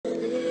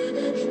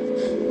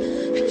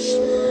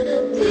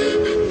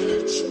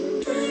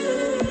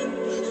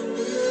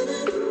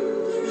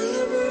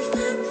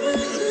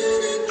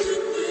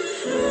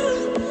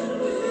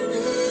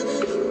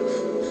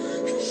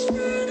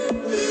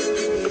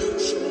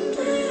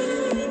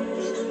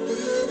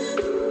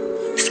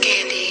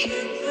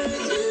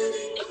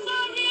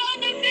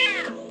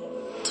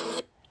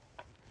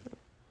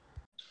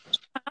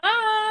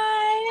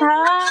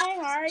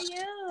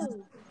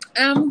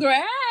I'm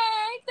great,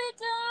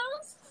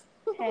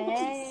 Jones.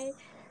 Hey,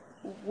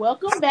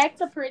 welcome back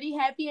to Pretty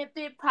Happy and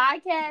Fit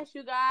Podcast,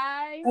 you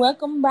guys.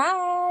 Welcome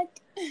back.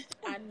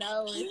 I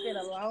know it's been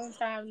a long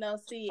time no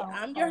see.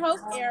 I'm your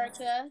host,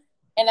 Erica.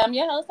 And I'm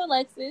your host,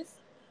 Alexis.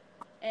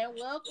 And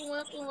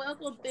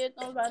welcome,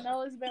 Thickums. I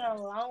know it's been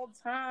a long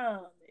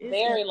time.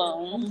 Very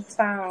long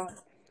time.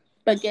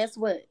 But guess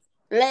what?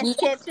 Let's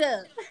catch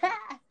up.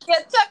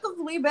 Catch up because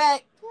we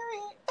back.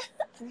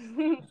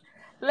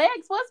 Lex,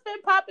 what's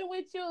been popping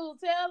with you?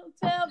 Tell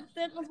the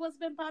Thickums what's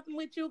been popping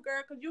with you,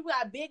 girl, because you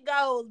got big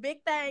goals,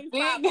 big things.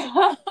 Big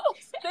goals.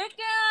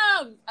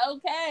 Thickums.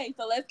 Okay,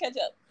 so let's catch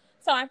up.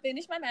 So I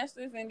finished my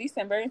master's in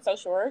December in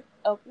social work.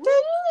 Okay.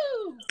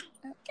 Woo!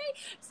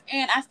 Okay.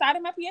 And I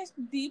started my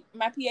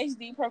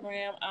PhD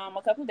program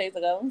a couple of days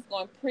ago. It's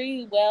going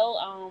pretty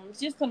well.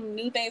 Just some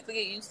new things to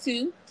get used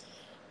to.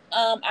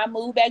 I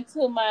moved back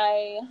to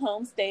my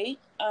home state.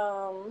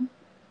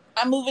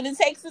 I'm moving to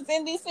Texas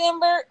in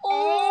December.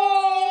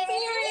 Oh,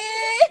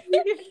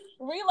 period.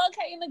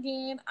 Relocating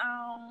again.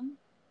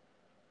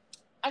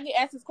 I get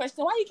asked this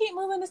question: why you keep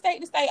moving to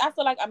state to state? I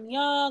feel like I'm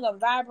young, I'm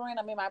vibrant,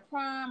 I'm in my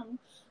prime.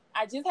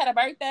 I just had a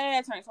birthday.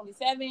 I turned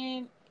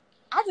 27.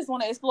 I just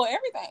want to explore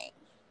everything.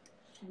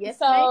 Yes,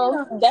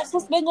 so that's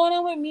what's been going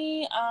on with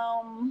me.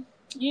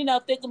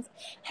 Thickums.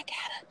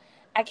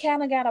 I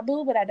kind of got a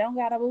boo, but I don't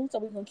got a boo, so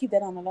we're going to keep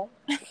that on the low.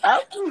 Okay.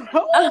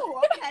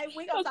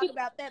 We're going to talk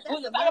about that.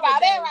 We're going to talk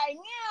about that right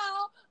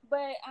now.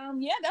 But,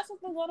 that's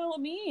what's been going on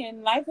with me,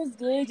 and life is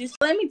good. Just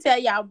let me tell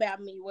y'all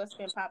about me, what's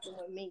been popping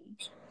with me.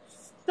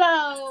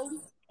 So,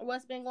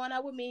 what's been going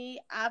on with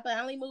me, I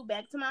finally moved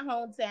back to my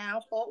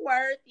hometown, Fort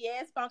Worth.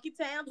 Yes, Funky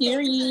Town.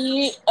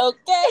 Period.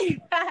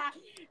 Okay.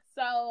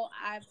 So,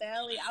 I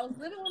was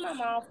living with my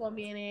mom for a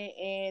minute,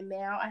 and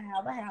now I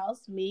have a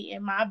house, me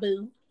and my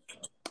boo.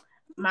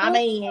 My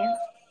man.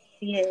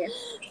 Yes.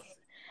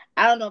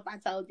 I don't know if I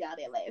told y'all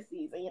that last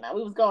season.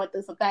 We was going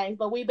through some things,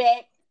 but we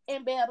back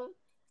and better.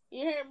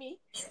 You hear me?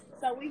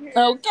 So we here.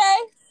 Okay.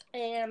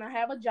 And I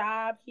have a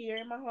job here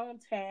in my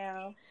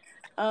hometown.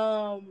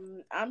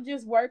 I'm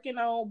just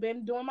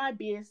been doing my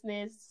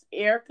business,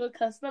 Erica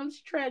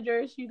Customs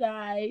Treasures, you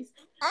guys.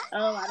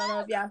 I don't know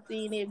if y'all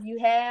seen it. If you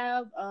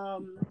have,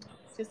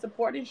 just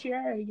support and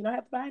share. You don't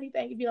have to buy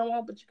anything if you don't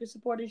want, but you can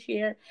support and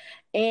share.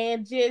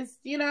 And just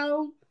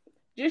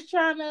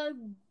trying to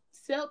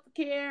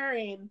self-care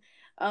and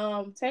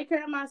take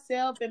care of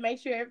myself and make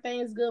sure everything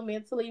is good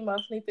mentally,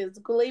 emotionally,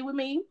 physically with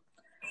me.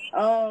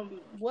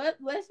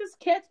 Let's just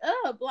catch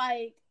up.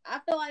 Like, I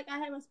feel like I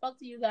haven't spoke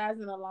to you guys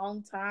in a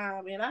long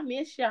time, and I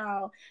miss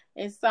y'all.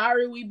 And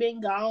sorry we've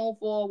been gone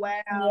for a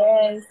while.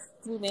 Yes,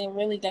 we've been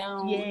really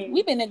gone. Yes.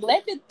 We've been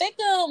neglected.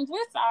 Thickums.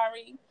 We're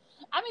sorry.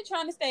 I've been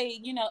trying to stay,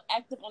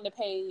 active on the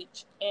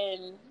page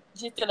and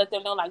just to let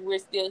them know, like, we're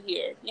still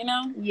here,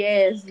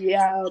 Yes,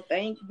 y'all.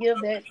 Give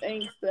that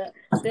thanks to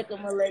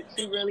Thickum Alex.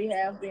 She really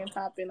has been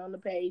popping on the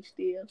page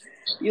still.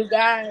 You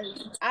guys,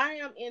 I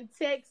am in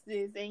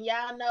Texas, and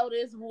y'all know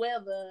this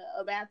weather.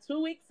 About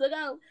 2 weeks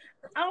ago,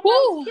 I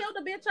almost killed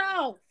a bitch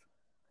off.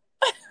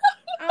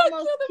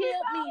 Almost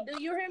killed me.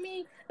 Do you hear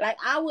me? Like,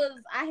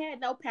 I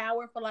had no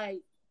power for like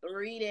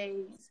 3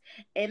 days,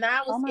 and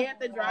I was scared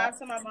to drive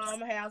to my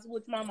mom's house,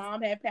 which my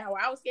mom had power.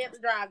 I was scared to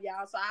drive,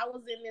 y'all, so I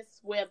was in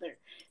this weather.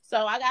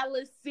 So I got a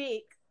little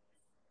sick,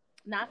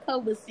 not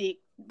COVID sick,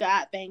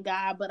 God, thank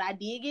God, but I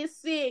did get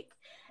sick,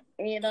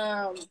 and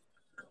I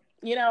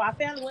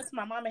finally went to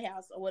my mama's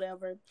house or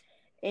whatever,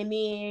 and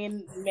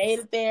then made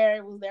it there.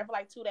 It was there for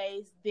like 2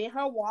 days. Then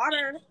her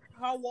water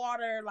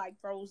like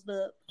froze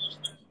up.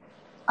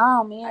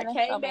 Oh man, I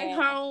came back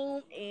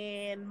home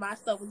and my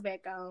stuff was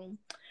back on.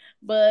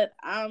 But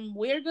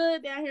we're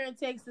good down here in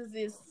Texas.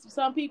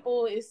 Some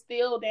people is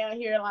still down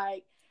here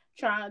like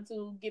trying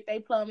to get their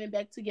plumbing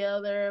back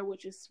together,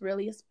 which is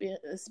really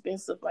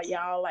expensive for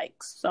y'all,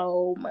 like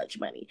so much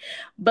money.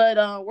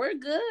 But we're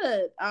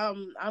good.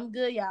 I'm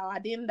good, y'all. I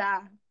didn't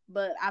die,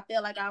 but I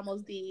feel like I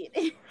almost did.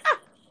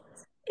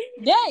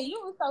 Yeah,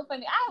 you were so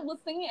funny. I was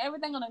seeing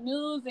everything on the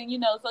news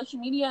and social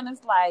media, and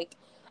it's like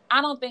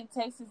I don't think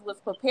Texas was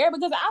prepared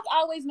because I've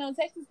always known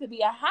Texas to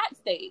be a hot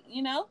state,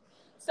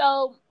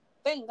 So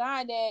thank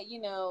God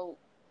that,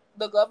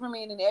 the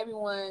government and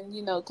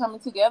everyone, coming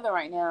together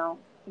right now.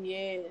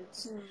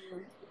 Yes.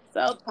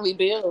 So we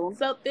build.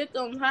 So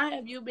Thickum, how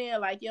have you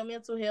been, like your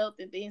mental health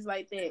and things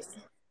like that?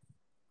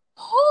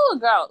 Oh,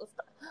 girl.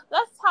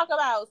 Let's talk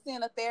about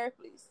seeing a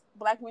therapist.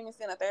 Black women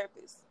seeing a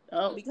therapist.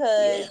 Oh,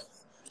 because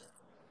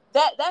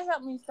that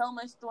helped me so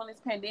much during this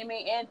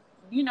pandemic and,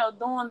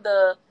 during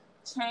the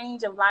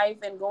change of life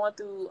and going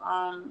through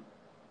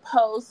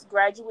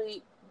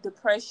postgraduate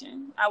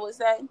depression, I would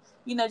say,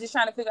 just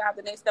trying to figure out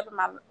the next steps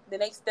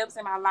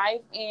in my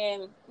life,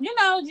 and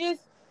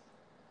just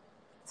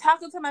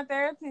talking to my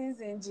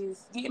therapist and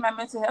just getting my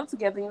mental health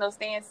together,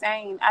 staying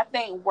sane. I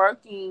think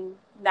working,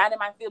 not in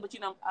my field, but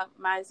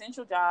my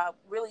essential job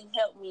really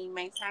helped me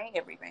maintain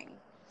everything.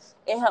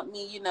 It helped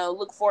me,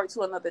 look forward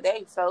to another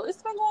day. So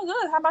it's been going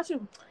good. How about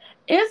you?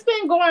 It's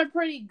been going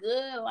pretty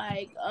good.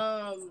 Like,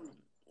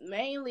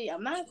 mainly,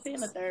 I'm not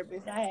seeing a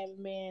therapist. I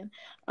haven't been.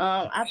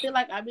 I feel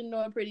like I've been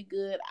doing pretty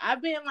good.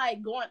 I've been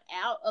like going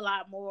out a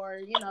lot more,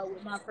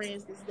 with my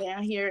friends that's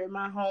down here in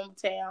my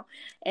hometown,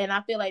 and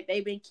I feel like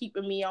they've been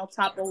keeping me on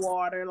top of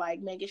water,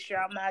 like making sure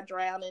I'm not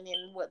drowning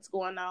in what's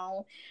going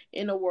on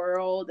in the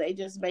world. They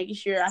just making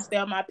sure I stay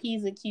on my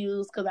P's and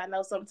Q's, because I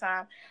know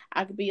sometimes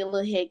I could be a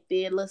little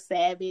hectic, a little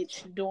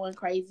savage, doing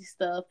crazy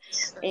stuff,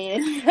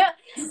 and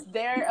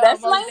they're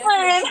That's most my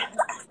definitely.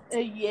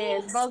 friend.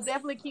 Yes, most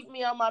definitely keep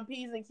me on my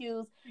P's and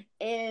Q's,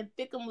 and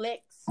Thickum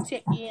Lex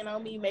check in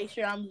on me, make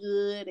sure I'm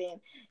good,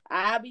 and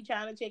I'll be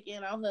trying to check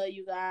in on her,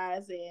 you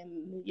guys.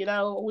 And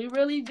we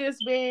really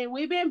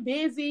we've been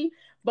busy,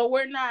 but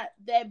we're not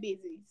that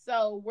busy.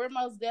 So we're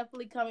most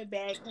definitely coming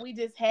back. We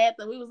was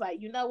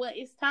like, you know what?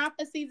 It's time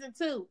for season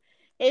 2.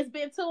 It's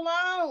been too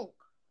long.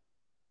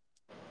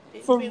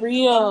 For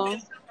real.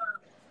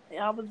 And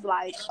I was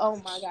like, oh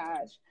my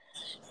gosh.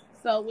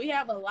 So we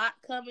have a lot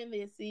coming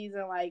this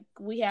season. Like,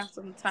 we have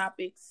some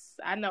topics.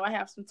 I know I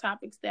have some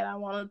topics that I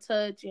want to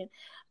touch, and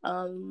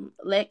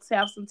Lex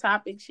have some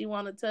topics she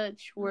want to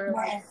touch. We're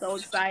like so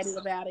excited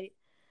about it,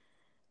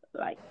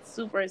 like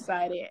super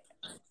excited.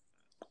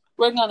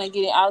 We're gonna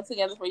get it all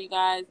together for you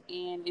guys,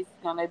 and it's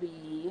gonna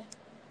be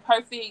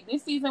perfect.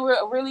 This season,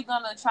 we're really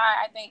gonna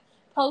try, I think,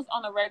 post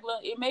on a regular.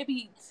 It may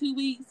be 2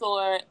 weeks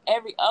or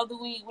every other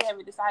week. We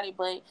haven't decided,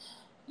 but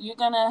you're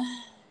gonna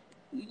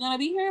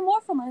be hearing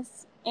more from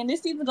us. And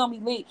this season's gonna be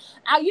lit.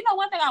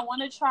 One thing I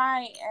want to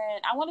try,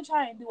 and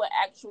do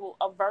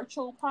a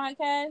virtual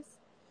podcast.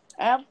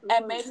 Absolutely.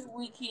 And maybe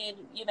we can,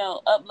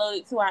 upload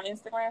it to our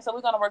Instagram. So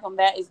we're gonna work on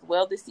that as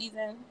well this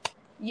season.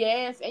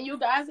 Yes, and you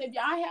guys, if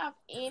y'all have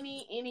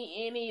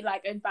any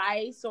like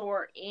advice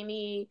or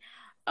any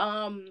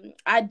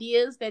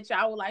ideas that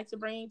y'all would like to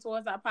bring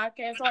towards our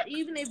podcast, or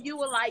even if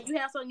you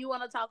have something you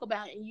want to talk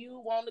about and you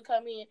want to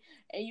come in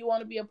and you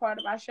want to be a part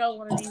of our show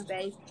one of these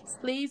days,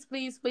 please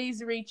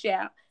reach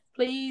out.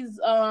 Please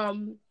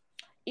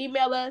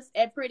email us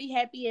at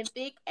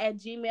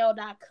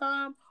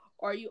prettyhappyandthick@gmail.com,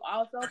 or you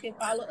also can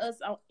follow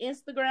us on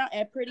Instagram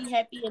at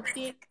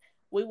prettyhappyandthick.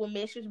 We will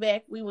message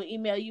back. We will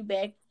email you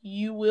back.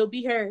 You will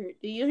be heard.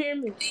 Do you hear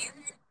me?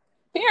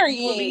 Period.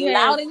 You will be heard.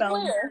 Loud and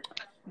clear.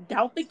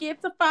 Don't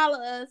forget to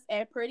follow us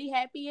at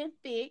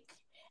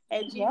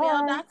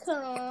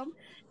prettyhappyandthick@gmail.com.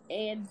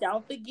 And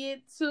don't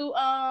forget to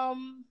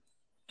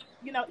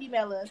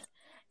email us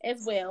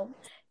as well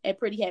at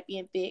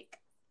prettyhappyandthick.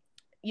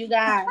 You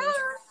guys,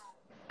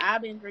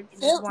 I've been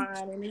drinking this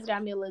wine and it's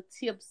got me a little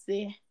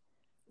tipsy.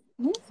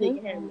 Me too.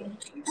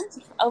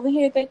 Over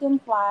here thinking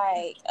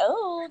like,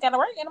 oh, gotta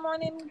work in the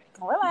morning.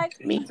 Relax.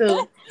 Me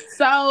too.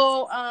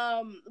 So,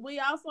 we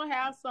also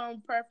have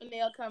some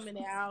paraphernalia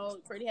coming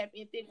out. Pretty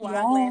Happy and Thick wine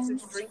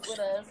glasses to drink with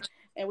us,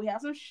 and we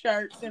have some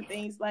shirts and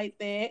things like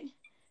that.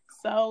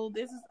 So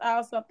this is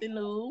all something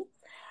new.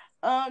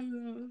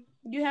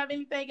 You have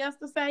anything else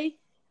to say?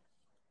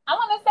 I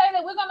want to say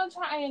that we're gonna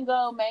try and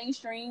go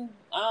mainstream.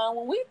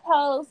 When we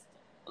post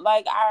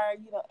like our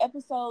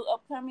episode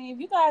upcoming, if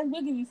you guys,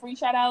 we'll give you free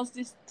shout outs.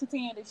 Just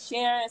continue to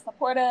share and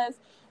support us.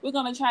 We're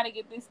gonna try to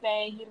get this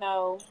thing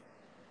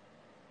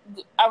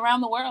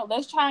around the world.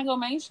 Let's try and go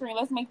mainstream.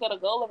 Let's make that a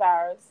goal of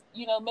ours,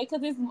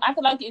 because I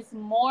feel like it's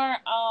more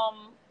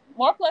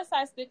plus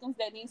size Thickums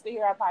that needs to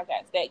hear our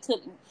podcast that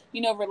could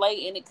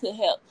relate, and it could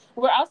help.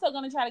 We're also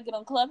going to try to get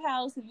on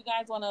Clubhouse. If you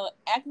guys want to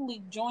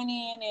actively join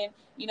in and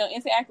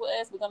interact with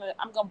us,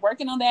 I'm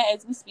working on that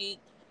as we speak.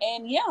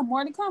 And yeah,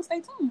 more to come.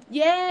 Stay tuned.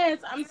 Yes,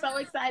 I'm so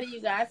excited,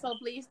 you guys. So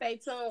please stay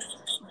tuned.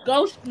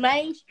 Go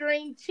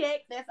mainstream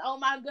check. That's on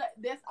my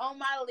list. That's on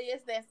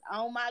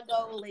my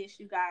goal list,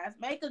 you guys.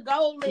 Make a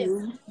goal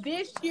list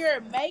this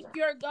year. Make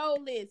your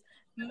goal list.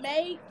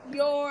 Make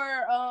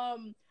your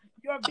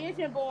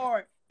vision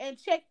board and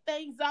check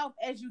things off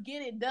as you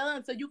get it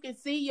done, so you can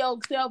see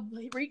yourself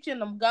reaching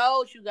them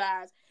goals, you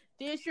guys.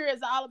 This year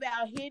is all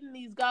about hitting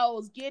these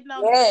goals, getting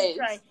on the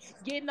train,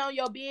 getting on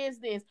your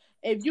business.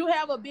 If you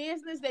have a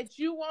business that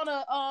you want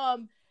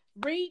to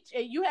reach,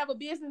 and you have a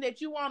business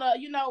that you want to,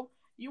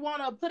 you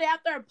want to put it out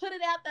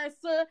there,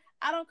 son.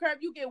 I don't care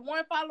if you get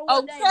one follower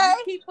a day.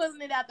 You keep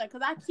putting it out there,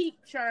 because I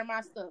keep sharing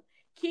my stuff.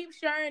 Keep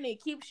sharing it,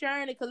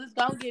 because it's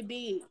going to get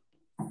big.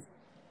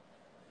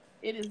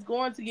 It is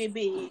going to get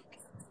big.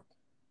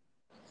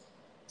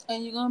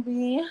 And you're going to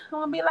be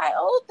like,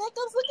 oh,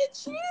 Thickums, look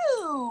at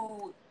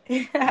you.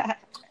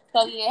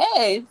 So,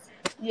 yes.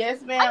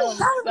 Yes, ma'am.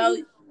 So,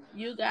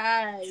 you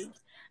guys,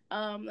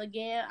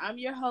 again, I'm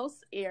your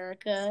host,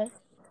 Erica.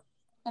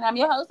 And I'm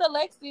your host,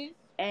 Alexis.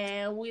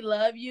 And we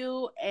love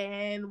you,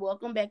 and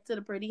welcome back to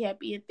the Pretty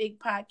Happy and Thick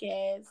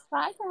podcast.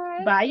 Bye,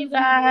 guys. Bye, you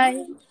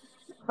guys.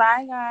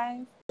 Bye,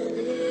 guys.